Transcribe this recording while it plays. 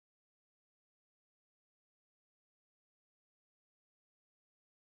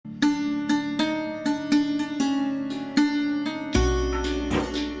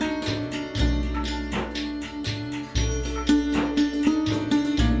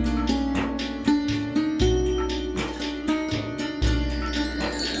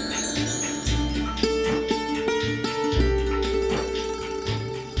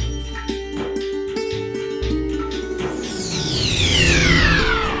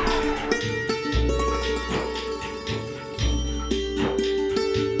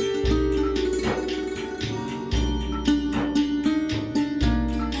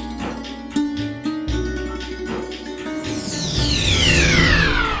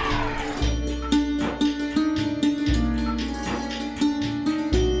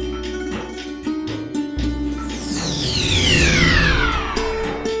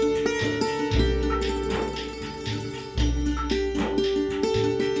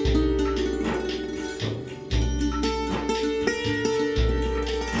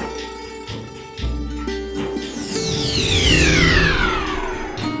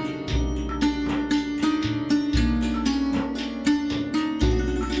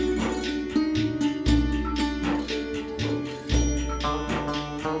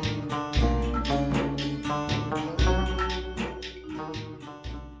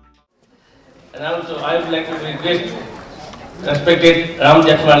would like to request respected Ram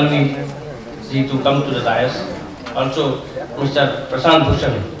Jethamalani Ji to come to the dais. Also, Mr. Prashant Kumar,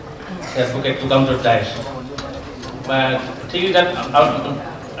 the advocate, to come to the dais. But the thing is that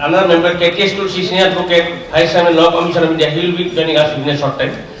another member, Yakesh Anand, senior advocate, High Chairman Law Commission of India, he will be joining us in a short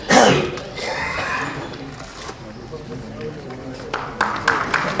time.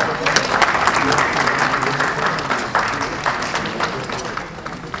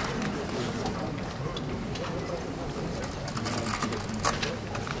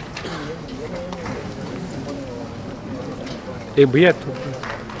 भैया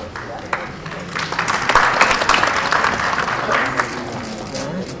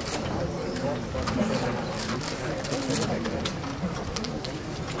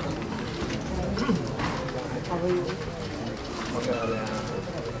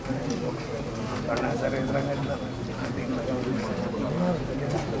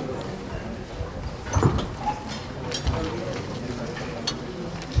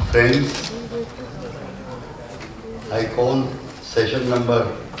Friends, I call session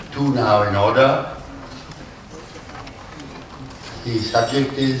number 2 now in order. The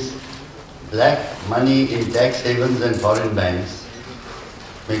subject is black money in tax havens and foreign banks,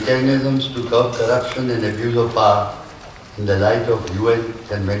 mechanisms to curb corruption and abuse of power in the light of UN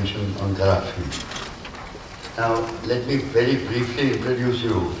Convention on Corruption. Now, let me very briefly introduce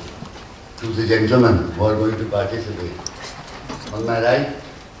you to the gentlemen who are going to participate. On my right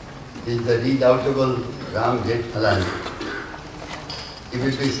is the redoubtable Ram Jethamalani. He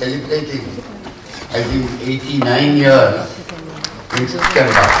will be celebrating, I think, 89 years in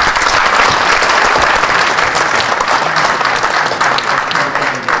September.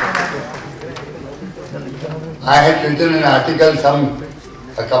 I had written an article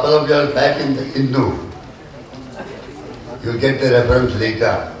a couple of years back in the Hindu. You'll get the reference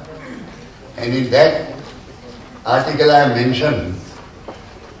later. And in that article I mentioned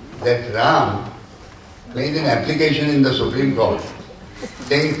that Ram made an application in the Supreme Court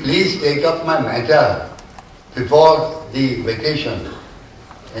saying, please take up my matter before the vacation.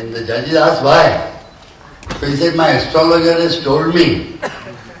 And the judges asked why. So he said, my astrologer has told me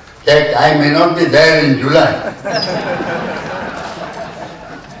that I may not be there in July.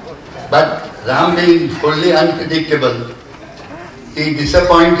 But Ram being fully unpredictable, he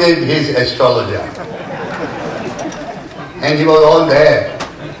disappointed his astrologer. And he was all there.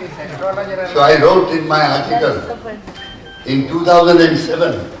 So I wrote in my article, in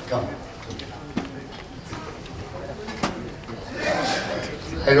 2007,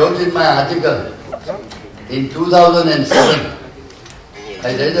 I wrote in my article, in 2007,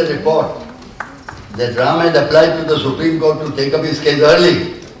 I read a report that Ram had applied to the Supreme Court to take up his case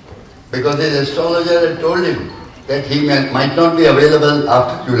early because his astrologer had told him that he might not be available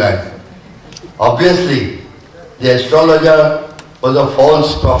after July. Obviously, the astrologer was a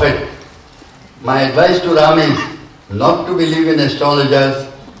false prophet. My advice to Ram is not to believe in astrologers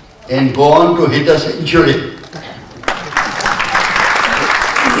and go on to hit a century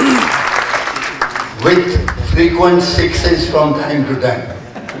with frequent sixes from time to time.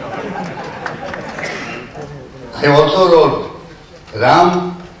 I also wrote,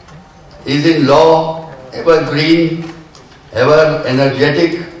 Ram is in law ever green, ever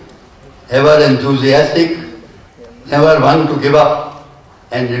energetic, ever enthusiastic, never one to give up,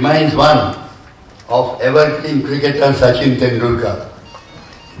 and reminds one of evergreen cricketer Sachin Tendulkar.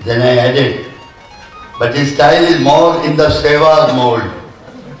 Then I added, but his style is more in the Sehwag mold.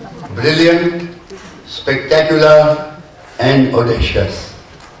 Brilliant, spectacular and audacious.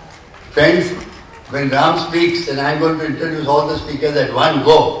 Friends, when Ram speaks, and I'm going to introduce all the speakers at one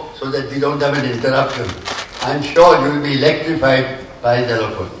go so that we don't have an interruption, I'm sure you will be electrified by his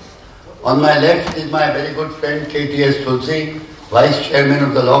eloquence. On my left is my very good friend KTS Tulsi, Vice Chairman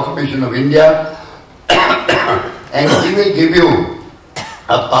of the Law Commission of India, and he will give you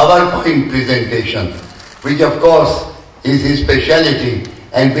a PowerPoint presentation, which of course is his speciality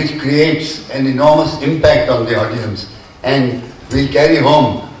and which creates an enormous impact on the audience and will carry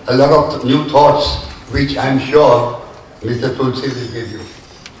home a lot of new thoughts which I'm sure Mr. Tulsi will give you.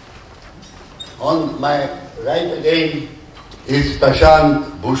 On my right again is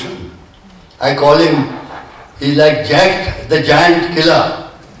Prashant Bhushan. I call him, he's like Jack the Giant Killer.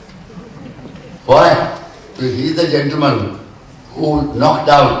 Why? Because he's the gentleman who knocked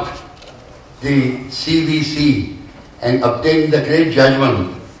out the CVC and obtained the great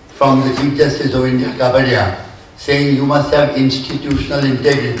judgment from the Chief Justice of India, Kabadia, saying you must have institutional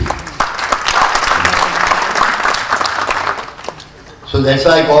integrity. So that's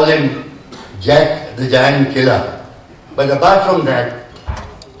why I call him Jack the Giant Killer. But apart from that,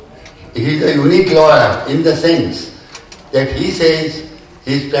 he is a unique lawyer in the sense that he says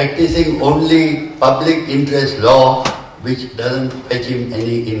he is practicing only public interest law which doesn't fetch him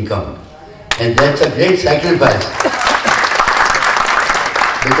any income. And that's a great sacrifice.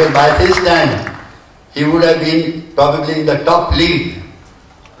 Because by this time, he would have been probably in the top league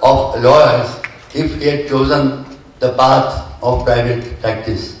of lawyers if he had chosen the path of private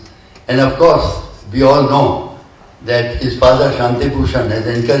practice. And of course, we all know that his father Shanti Bhushan has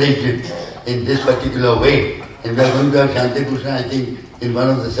encouraged him in this particular way. And we are going to have Shanti Bhushan, I think, in one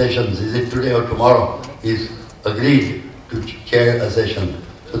of the sessions. Is it today or tomorrow? He's agreed to chair a session.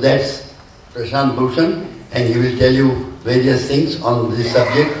 So that's Prashant Bhushan, and he will tell you various things on this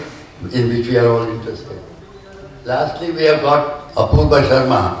subject in which we are all interested. Lastly, we have got Apurva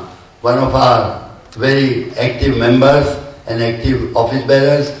Sharma, one of our very active members and active office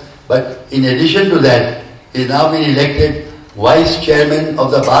bearers. But in addition to that, he has now been elected Vice Chairman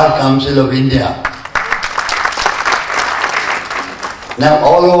of the Bar Council of India. Now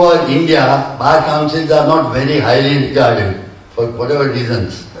all over India, bar councils are not very highly regarded for whatever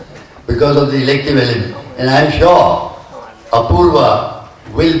reasons because of the elective element. And I am sure Apurva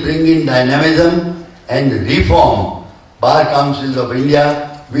will bring in dynamism and reform bar councils of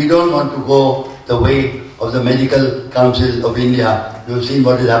India. We don't want to go the way of the Medical Council of India. You have seen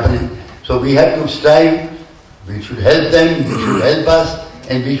what is happening. So we have to strive, we should help them, they should help us,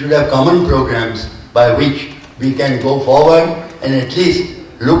 and we should have common programs by which we can go forward and at least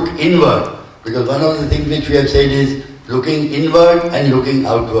look inward. Because one of the things which we have said is looking inward and looking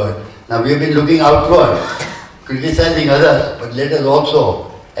outward. Now we have been looking outward, criticizing others, but let us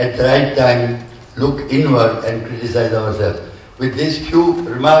also at the right time look inward and criticize ourselves. With these few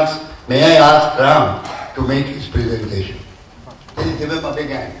remarks, may I ask Ram to make his presentation. Please give him a big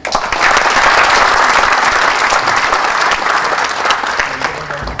hand.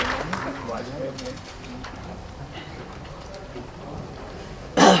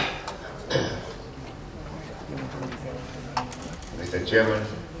 Mr. Chairman,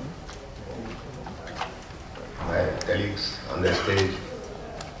 my colleagues on the stage,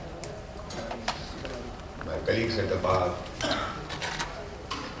 my colleagues at the bar,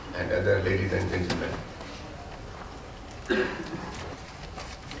 and other ladies and gentlemen,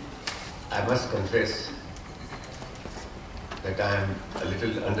 I must confess that I am a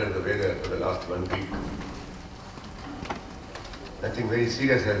little under the weather for the last 1 week. Nothing very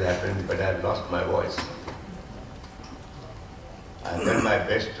serious has happened, but I have lost my voice. I have done my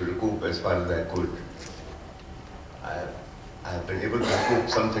best to recoup as far as I could. I have been able to recoup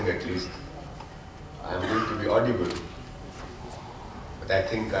something at least. I am going to be audible, but I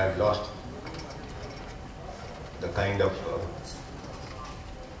think I have lost the kind of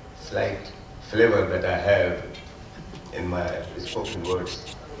slight flavor that I have in my spoken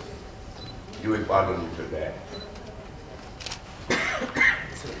words. You will pardon me for that.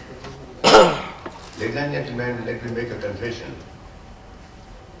 Ladies and gentlemen, let me make a confession.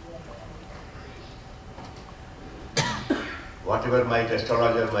 Whatever my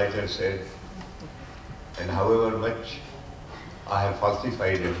astrologer might have said, and however much I have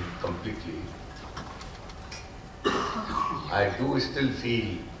falsified him completely, I do still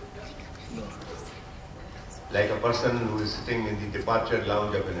feel like a person who is sitting in the departure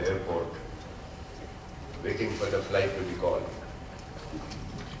lounge of an airport, waiting for the flight to be called.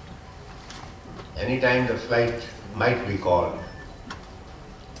 Anytime the flight might be called,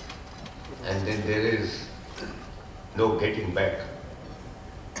 and then there is no getting back.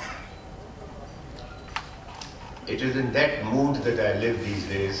 It is in that mood that I live these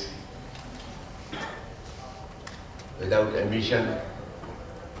days, without ambition,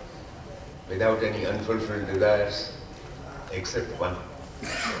 without any unfulfilled desires, except one.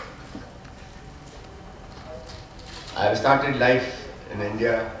 I have started life in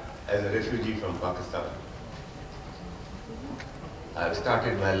India as a refugee from Pakistan. I have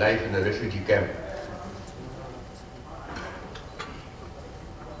started my life in a refugee camp.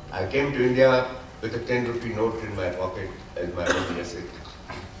 I came to India with a 10-rupee note in my pocket as my only asset.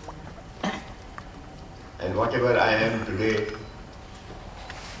 And whatever I am today,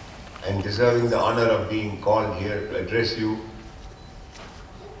 and deserving the honor of being called here to address you,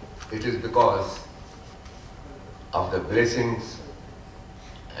 it is because of the blessings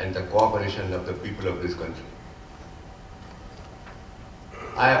and the cooperation of the people of this country.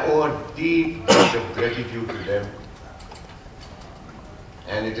 I owe a deep debt of gratitude to them,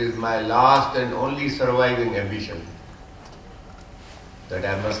 and it is my last and only surviving ambition that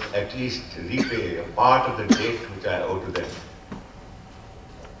I must at least repay a part of the debt which I owe to them.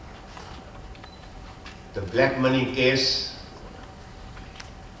 The black money case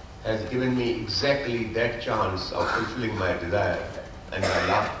has given me exactly that chance of fulfilling my desire and my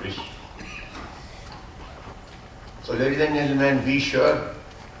last wish. So ladies and gentlemen, be sure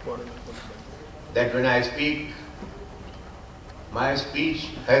that when I speak, my speech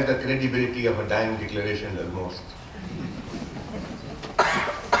has the credibility of a dying declaration almost.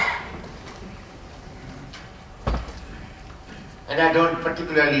 And I don't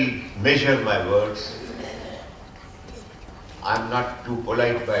particularly measure my words. I'm not too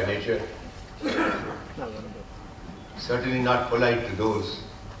polite by nature. Certainly not polite to those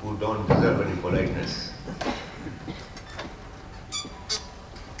who don't deserve any politeness.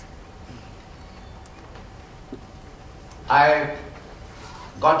 I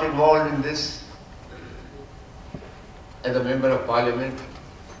got involved in this as a member of parliament,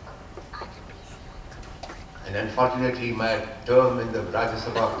 and unfortunately my term in the Rajya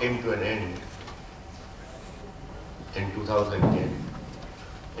Sabha came to an end in 2010.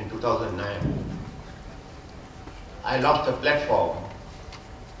 In 2009, I lost a platform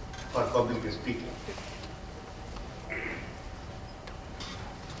for public speaking.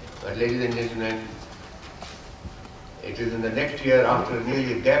 But ladies and gentlemen, it is in the next year, after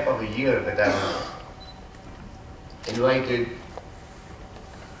nearly a gap of a year, that I was invited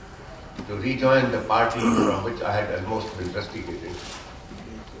to rejoin the party from which I had almost been rusticated.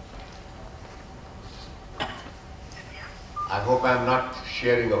 I hope I am not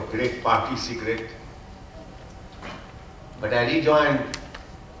sharing a great party secret, but I rejoined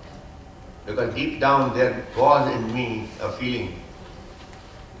because deep down there was in me a feeling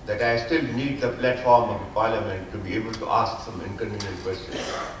that I still need the platform of the parliament to be able to ask some inconvenient questions.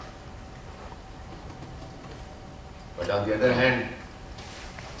 But on the other hand,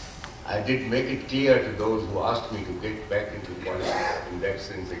 I did make it clear to those who asked me to get back into politics in that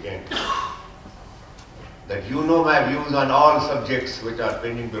sense again, that you know my views on all subjects which are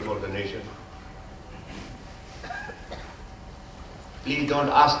pending before the nation. Please don't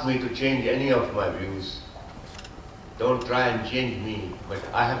ask me to change any of my views. Don't try and change me, but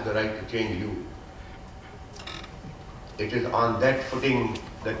I have the right to change you. It is on that footing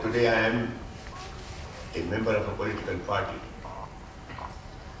that today I am a member of a political party.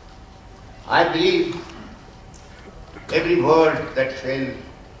 I believe every word that fell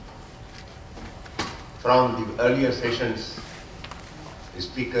from the earlier sessions, the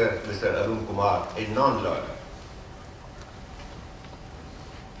Speaker, Mr. Arun Kumar, a non-lawyer,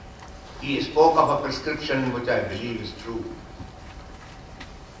 he spoke of a prescription which I believe is true.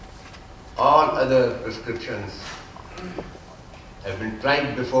 All other prescriptions have been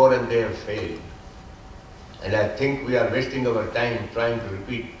tried before and they have failed. And I think we are wasting our time trying to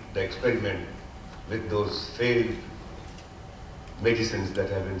repeat the experiment with those failed medicines that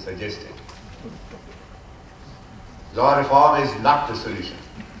have been suggested. Law reform is not the solution.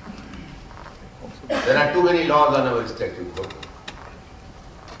 There are too many laws on our statute book.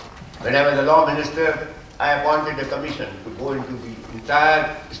 When I was a law minister, I appointed a commission to go into the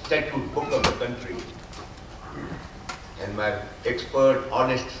entire statute book of the country. And my expert,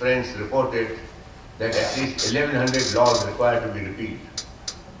 honest friends reported that at least 1100 laws required to be repealed.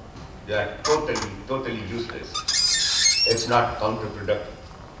 They are totally useless. It's not counterproductive.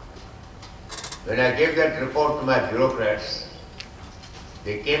 When I gave that report to my bureaucrats,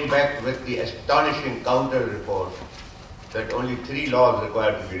 they came back with the astonishing counter report that only 3 laws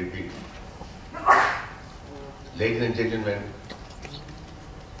required to be repealed. Ladies and gentlemen,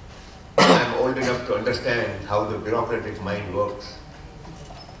 I am old enough to understand how the bureaucratic mind works.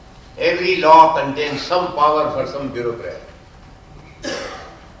 Every law contains some power for some bureaucrat.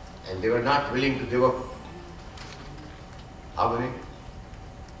 And they were not willing to give up. How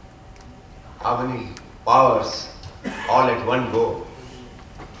many powers all at one go?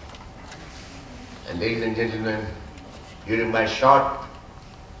 And ladies and gentlemen, during my short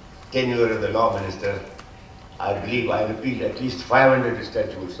tenure as the law minister, I believe I repealed at least 500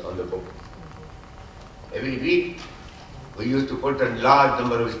 statutes on the book. Every week, we used to put a large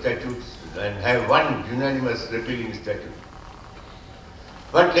number of statutes and have one unanimous repealing statute.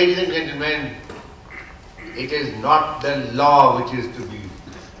 But ladies and gentlemen, it is not the law which is to be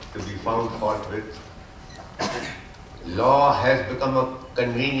found fault with. Law has become a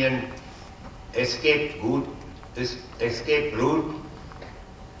convenient escape route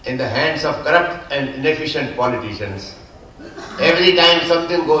in the hands of corrupt and inefficient politicians. Every time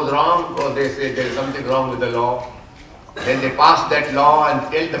something goes wrong, or they say there is something wrong with the law, then they pass that law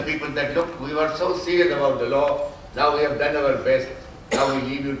and tell the people that, look, we were so serious about the law, now we have done our best, now we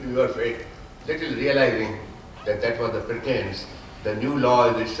leave you to your fate. Little realizing that that was the pretense. The new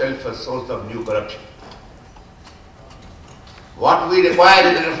law is itself a source of new corruption. What we require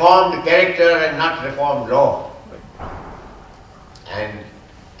is reformed character and not reformed law. And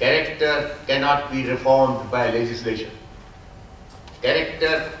character cannot be reformed by legislation.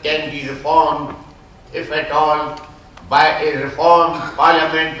 Character can be reformed, if at all, by a reformed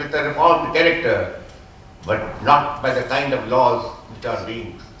parliament with a reformed character, but not by the kind of laws which are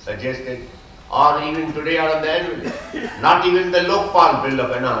being suggested, or even today are on the anvil. Not even the Lokpal bill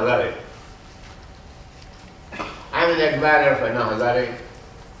of Anna Hazare. I am an admirer of Anna Hazare.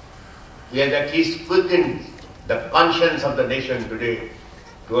 He has at least quickened the conscience of the nation today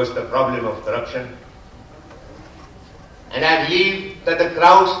towards the problem of corruption. And I believe that the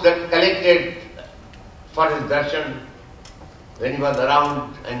crowds that collected for his darshan when he was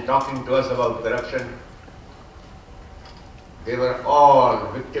around and talking to us about corruption, they were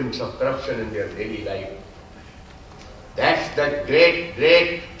all victims of corruption in their daily life. That's the great,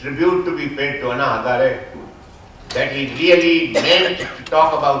 great tribute to be paid to Anna Hazare, that he really meant to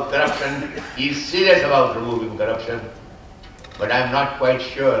talk about corruption. He is serious about removing corruption, but I am not quite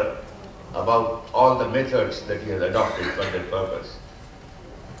sure about all the methods that he has adopted for that purpose.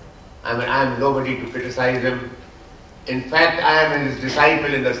 I mean, I am nobody to criticize him. In fact, I am his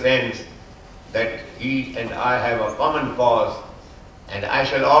disciple in the sense that he and I have a common cause, and I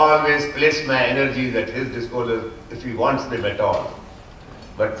shall always place my energies at his disposal if he wants them at all.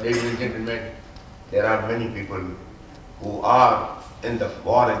 But ladies and gentlemen, there are many people who are in the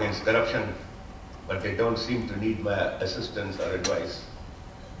war against corruption, but they don't seem to need my assistance or advice.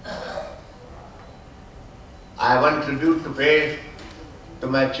 I have one tribute to pay to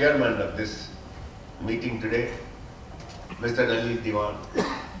my chairman of this meeting today, Mr. Anil Divan.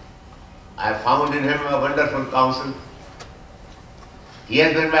 I found in him a wonderful counsel. He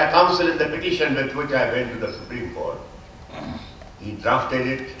has been my counsel in the petition with which I went to the Supreme Court. He drafted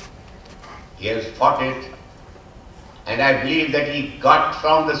it, he has fought it, and I believe that he got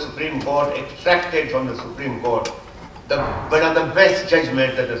from the Supreme Court, extracted from the Supreme Court, one of the best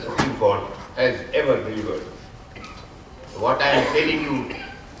judgment that the Supreme Court has ever delivered. What I am telling you,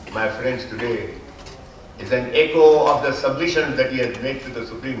 my friends, today is an echo of the submissions that he has made to the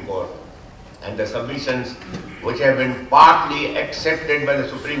Supreme Court, and the submissions which have been partly accepted by the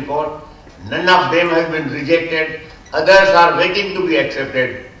Supreme Court. None of them has been rejected. Others are waiting to be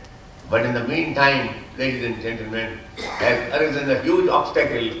accepted. But in the meantime, ladies and gentlemen, has arisen a huge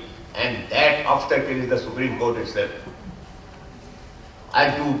obstacle, and that obstacle is the Supreme Court itself.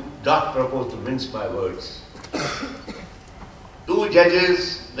 I do not propose to mince my words. Two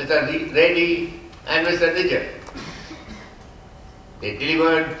judges, Mr. Reddy and Mr. J, they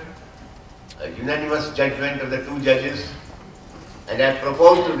delivered a unanimous judgment of the two judges, and I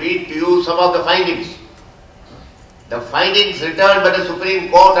propose to read to you some of the findings. The findings returned by the Supreme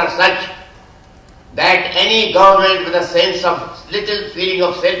Court are such that any government with a sense of little feeling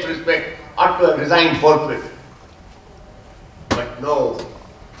of self-respect ought to have resigned forthwith. But no,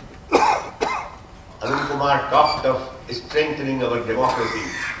 Anil Kumar talked of strengthening our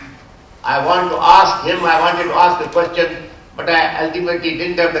democracy. I wanted to ask the question, but I ultimately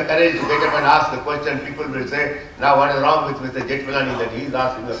didn't have the courage to get up and ask the question. People will say, now what is wrong with Mr. Jethamalani that he is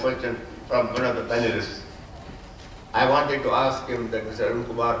asking a question from one of the panelists. I wanted to ask him that, Mr. Anil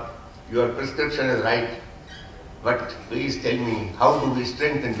Kumar, your prescription is right, but please tell me, how do we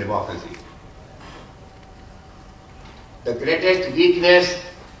strengthen democracy? The greatest weakness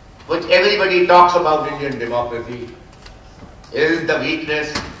which everybody talks about Indian democracy is the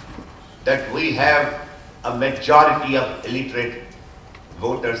weakness that we have a majority of illiterate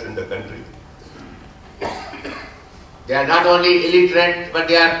voters in the country. They are not only illiterate, but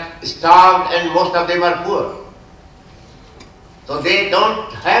they are starved, and most of them are poor. So they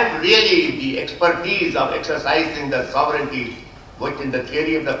don't have really the expertise of exercising the sovereignty which in the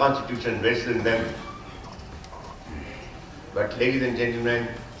theory of the Constitution vests in them. But ladies and gentlemen,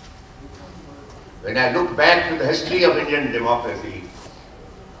 when I look back to the history of Indian democracy,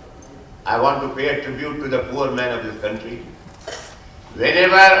 I want to pay a tribute to the poor man of this country.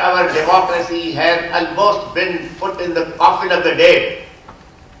 Whenever our democracy has almost been put in the coffin of the dead,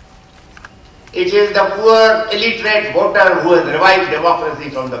 it is the poor illiterate voter who has revived democracy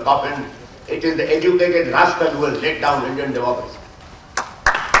from the coffin. It is the educated rascal who has let down Indian democracy.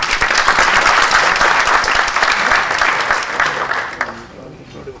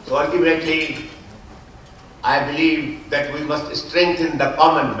 So ultimately, I believe that we must strengthen the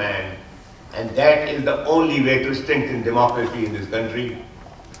common man, and that is the only way to strengthen democracy in this country.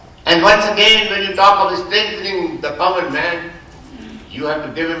 And once again, when you talk of strengthening the common man, you have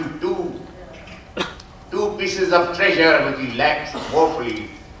to give him two pieces of treasure which he lacks woefully.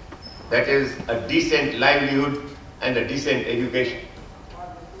 That is a decent livelihood and a decent education.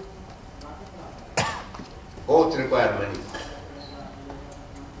 Both require money.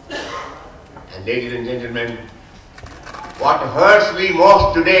 And ladies and gentlemen, what hurts me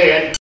most today, and